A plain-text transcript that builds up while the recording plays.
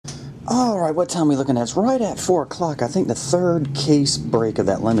Alright, what time are we looking at? It's right at 4 o'clock. I think the third case break of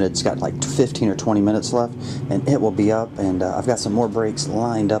that limited's got like 15 or 20 minutes left, and it will be up, and I've got some more breaks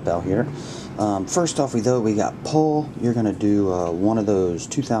lined up out here. First off, we got Paul. You're going to do one of those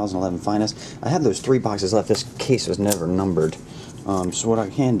 2011 Finest. I have those 3 boxes left. This case was never numbered. So what I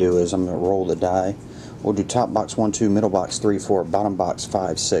can do is I'm going to roll the die. We'll do top box 1, 2, middle box 3, 4, bottom box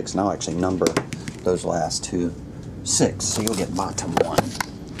 5, 6. And I'll actually number those last 2, 6. So you'll get bottom 1.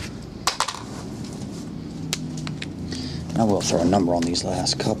 I will throw a number on these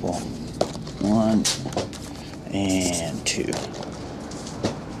last couple. 1 and 2.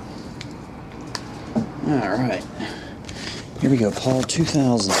 Alright. Here we go, Paul.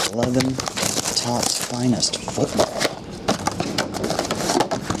 2011 Topps Finest Football.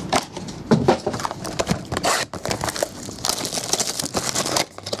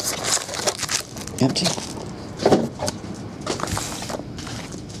 Empty.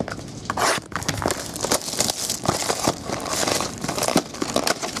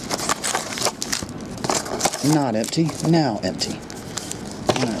 Not empty. Now empty.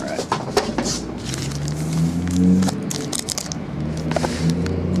 Alright.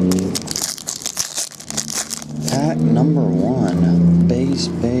 Pack number 1.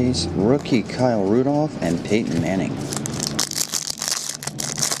 Base. Rookie Kyle Rudolph and Peyton Manning.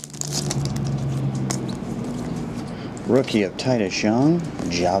 Rookie of Titus Young,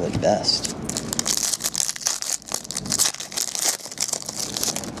 Jolly Best.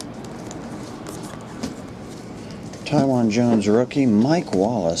 Taiwan Jones rookie, Mike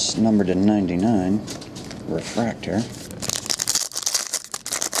Wallace, numbered to 99, refractor.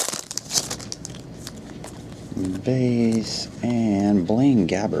 Base, and Blaine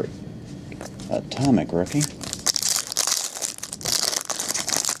Gabbert, atomic rookie.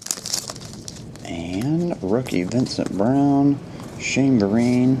 And rookie Vincent Brown, Shane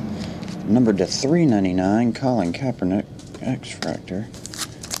Vereen, numbered to 399, Colin Kaepernick, X-Fractor.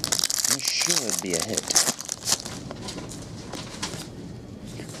 This should be a hit.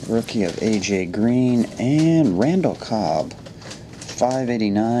 Rookie of AJ Green and Randall Cobb,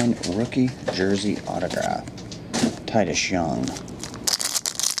 589, rookie jersey autograph. Titus Young.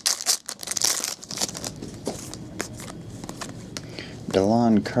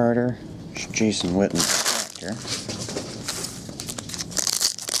 DeLon Carter, Jason Witten, refractor.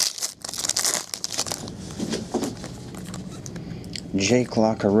 Jake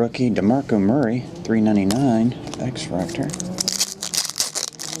Locker rookie, DeMarco Murray, 399, X-Fractor.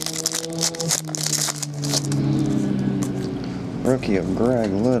 Rookie of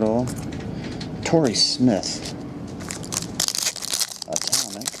Greg Little, Torrey Smith,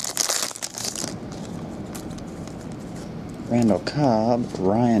 atomic. Randall Cobb,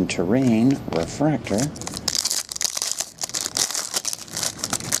 Ryan Terrain, refractor.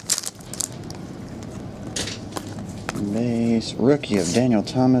 Base, rookie of Daniel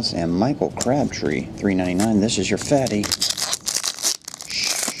Thomas and Michael Crabtree, 399. This is your fatty.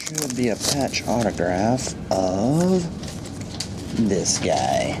 Should be a patch autograph of this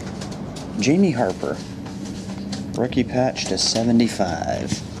guy, Jamie Harper, rookie patch to 75,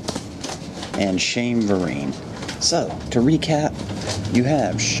 and Shane Vereen. So, to recap, you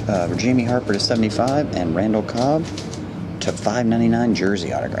have Jamie Harper to 75 and Randall Cobb to 599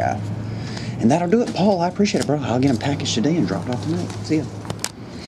 jersey autograph. And that'll do it, Paul. I appreciate it, bro. I'll get them packaged today and dropped off tonight. See ya.